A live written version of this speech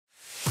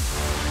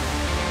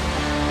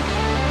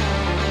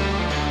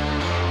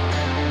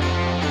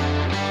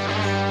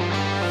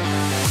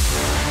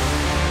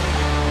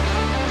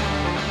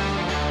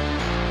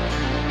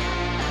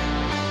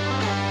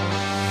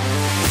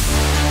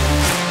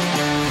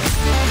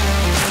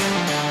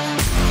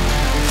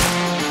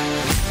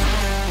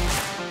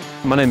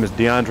My name is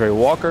DeAndre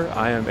Walker.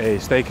 I am a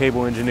stay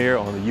cable engineer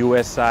on the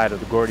U.S. side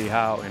of the Gordie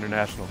Howe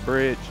International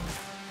Bridge.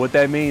 What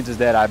that means is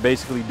that I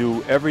basically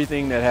do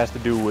everything that has to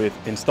do with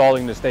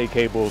installing the stay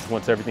cables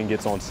once everything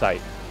gets on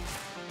site.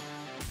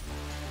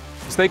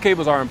 The stay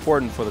cables are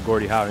important for the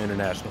Gordie Howe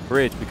International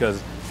Bridge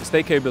because the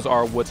stay cables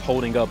are what's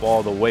holding up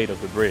all the weight of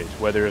the bridge.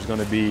 Whether it's going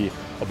to be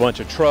a bunch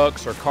of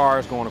trucks or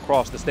cars going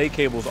across, the stay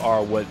cables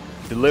are what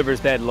delivers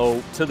that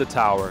load to the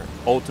tower,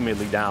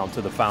 ultimately down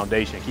to the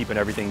foundation, keeping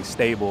everything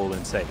stable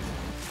and safe.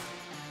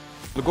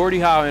 The Gordie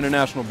Howe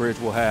International Bridge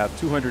will have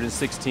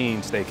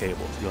 216 stay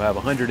cables. You'll have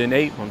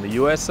 108 on the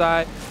U.S.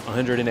 side,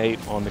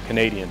 108 on the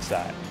Canadian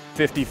side,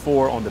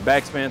 54 on the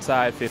backspan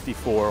side,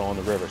 54 on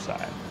the river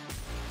side.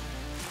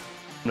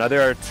 Now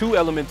there are two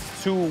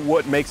elements to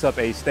what makes up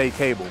a stay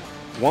cable.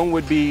 One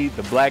would be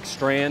the black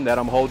strand that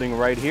I'm holding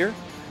right here.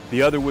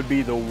 The other would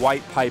be the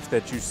white pipes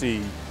that you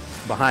see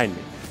behind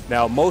me.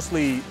 Now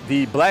mostly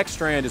the black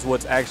strand is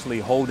what's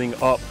actually holding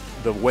up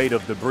the weight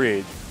of the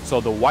bridge. So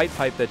the white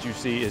pipe that you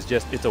see is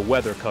it's a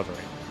weather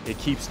covering. It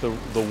keeps the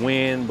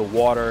wind, the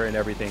water, and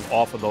everything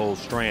off of those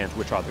strands,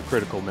 which are the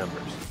critical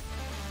members.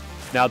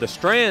 Now the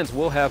strands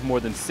will have more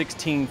than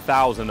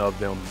 16,000 of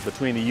them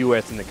between the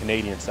US and the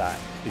Canadian side.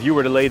 If you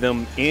were to lay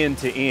them end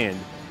to end,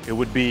 it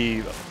would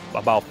be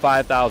about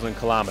 5,000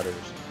 kilometers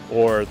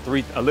or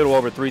a little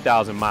over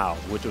 3,000 miles,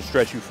 which will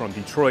stretch you from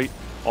Detroit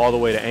all the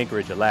way to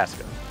Anchorage,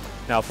 Alaska.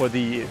 Now for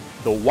the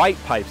white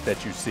pipes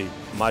that you see,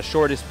 my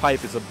shortest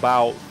pipe is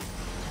about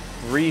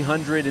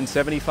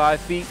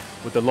 375 feet,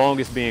 with the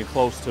longest being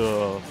close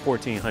to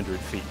 1,400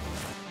 feet.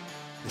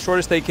 The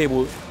shortest stay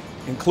cable,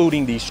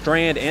 including the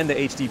strand and the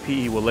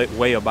HDPE, will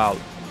weigh about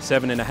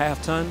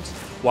 7.5 tons,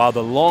 while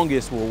the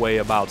longest will weigh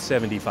about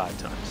 75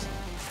 tons.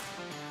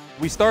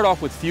 We start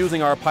off with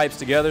fusing our pipes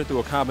together through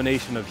a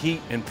combination of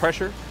heat and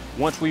pressure.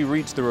 Once we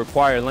reach the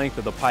required length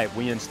of the pipe,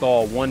 we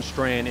install one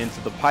strand into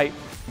the pipe.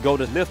 Go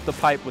to lift the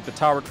pipe with the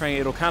tower crane.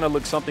 It'll kind of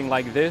look something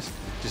like this,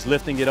 just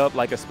lifting it up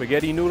like a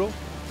spaghetti noodle.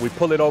 We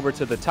pull it over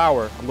to the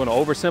tower. I'm going to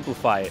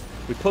oversimplify it.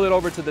 We pull it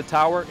over to the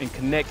tower and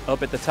connect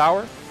up at the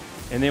tower.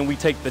 And then we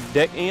take the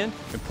deck end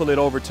and pull it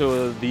over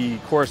to the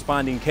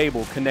corresponding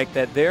cable, connect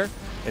that there,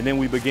 and then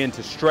we begin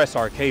to stress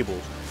our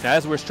cables. Now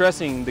as we're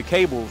stressing the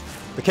cables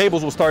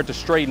will start to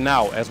straighten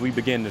out as we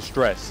begin to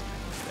stress.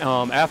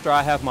 After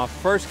I have my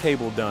first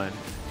cable done,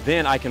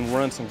 then I can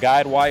run some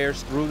guide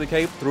wires through the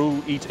cable,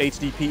 through each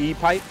HDPE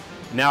pipe.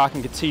 Now I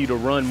can continue to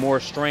run more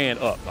strand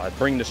up. I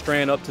bring the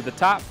strand up to the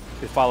top.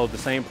 It follows the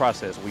same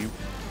process. We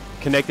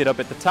connect it up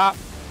at the top,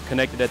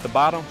 connect it at the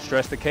bottom,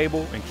 stress the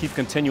cable, and keep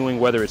continuing,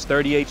 whether it's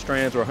 38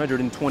 strands or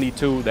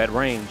 122, that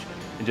range,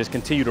 and just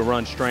continue to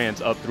run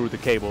strands up through the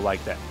cable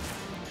like that.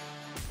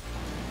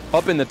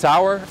 Up in the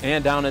tower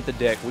and down at the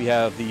deck, we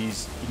have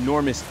these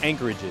enormous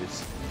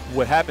anchorages.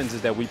 What happens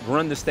is that we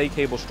run the stay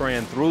cable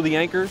strand through the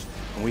anchors,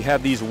 and we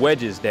have these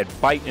wedges that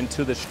bite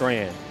into the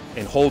strand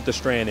and hold the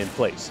strand in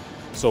place.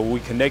 So we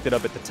connect it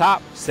up at the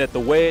top, set the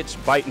wedge,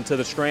 bite into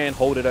the strand,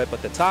 hold it up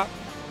at the top,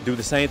 do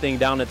the same thing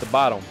down at the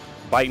bottom,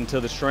 bite into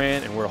the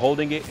strand, and we're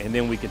holding it, and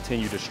then we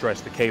continue to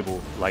stress the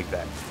cable like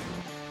that.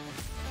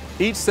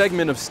 Each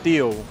segment of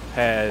steel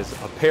has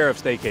a pair of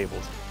stay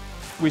cables.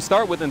 We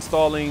start with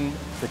installing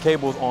the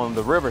cables on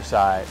the river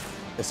side.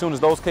 As soon as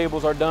those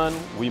cables are done,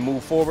 we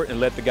move forward and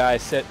let the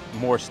guys set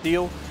more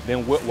steel.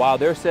 Then while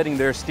they're setting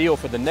their steel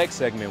for the next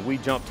segment, we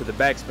jump to the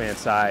backspan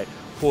side,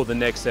 pull the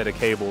next set of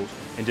cables,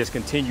 and just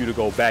continue to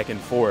go back and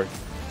forth,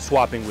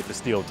 swapping with the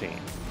steel team.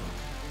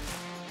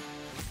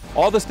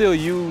 All the steel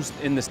used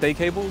in the stay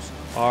cables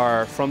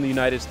are from the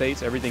United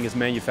States. Everything is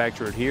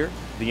manufactured here.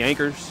 The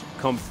anchors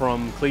come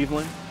from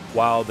Cleveland,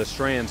 while the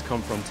strands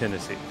come from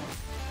Tennessee.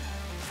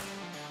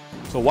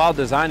 So while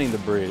designing the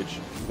bridge,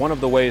 one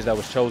of the ways that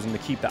was chosen to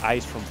keep the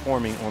ice from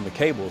forming on the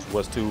cables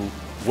was to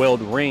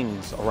weld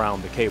rings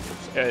around the cables.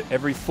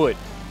 Every foot,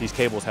 these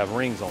cables have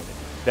rings on it.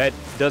 That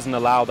doesn't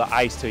allow the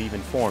ice to even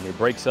form. It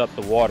breaks up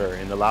the water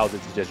and allows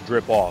it to just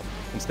drip off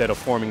instead of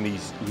forming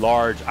these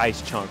large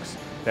ice chunks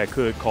that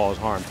could cause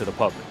harm to the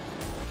public.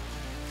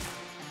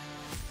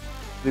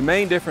 The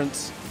main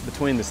difference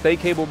between the stay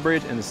cable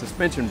bridge and the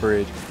suspension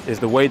bridge is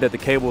the way that the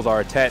cables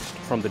are attached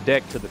from the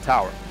deck to the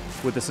tower.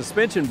 With the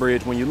suspension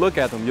bridge, when you look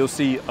at them, you'll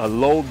see a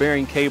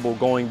load-bearing cable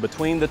going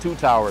between the two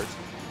towers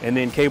and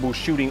then cables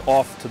shooting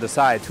off to the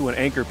side to an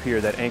anchor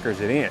pier that anchors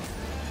it in.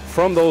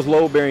 From those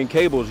load-bearing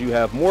cables, you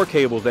have more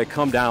cables that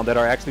come down that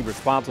are actually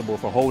responsible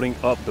for holding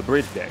up the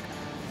bridge deck.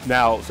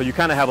 Now, so you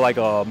kind of have like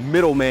a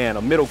middleman,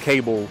 a middle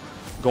cable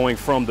going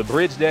from the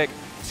bridge deck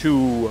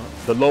to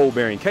the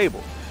load-bearing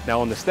cable.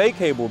 Now on the stay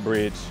cable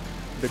bridge,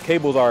 the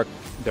cables are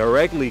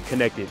directly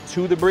connected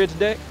to the bridge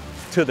deck,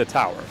 to the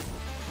tower.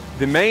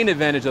 The main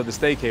advantage of the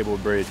stay cable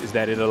bridge is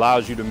that it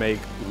allows you to make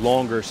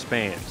longer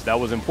spans. That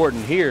was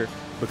important here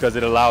because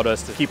it allowed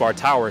us to keep our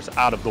towers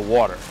out of the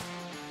water.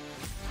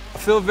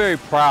 I feel very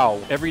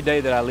proud. Every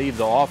day that I leave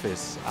the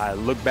office, I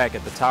look back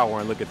at the tower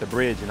and look at the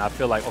bridge and I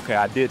feel like, okay,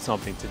 I did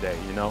something today,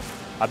 you know?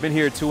 I've been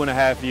here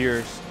 2.5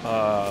 years,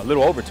 a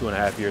little over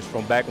 2.5 years,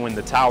 from back when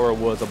the tower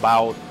was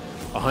about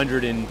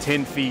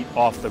 110 feet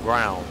off the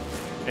ground.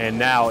 And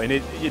now,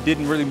 it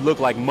didn't really look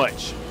like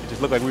much. It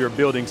just looked like we were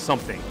building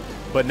something.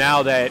 But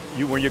now that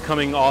when you're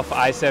coming off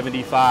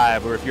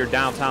I-75, or if you're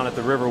downtown at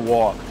the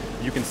Riverwalk,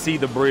 you can see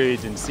the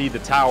bridge and see the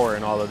tower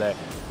and all of that.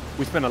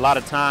 We spend a lot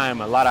of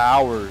time, a lot of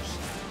hours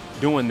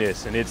doing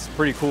this, and it's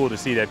pretty cool to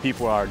see that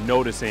people are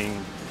noticing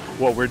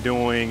what we're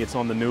doing. It's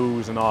on the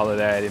news and all of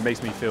that. It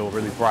makes me feel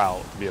really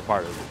proud to be a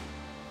part of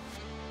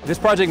it. This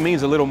project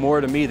means a little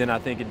more to me than I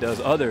think it does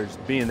others,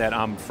 being that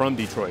I'm from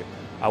Detroit.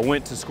 I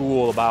went to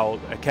school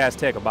at Cass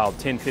Tech about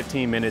 10,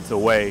 15 minutes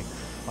away.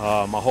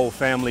 My whole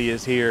family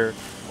is here.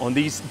 On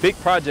these big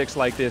projects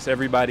like this,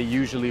 everybody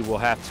usually will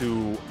have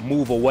to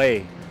move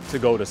away to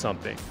go to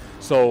something.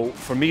 So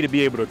for me to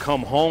be able to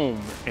come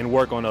home and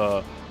work on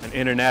an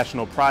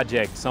international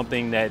project,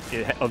 something that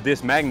of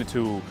this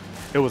magnitude,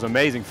 it was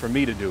amazing for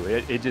me to do.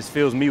 It just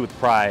fills me with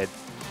pride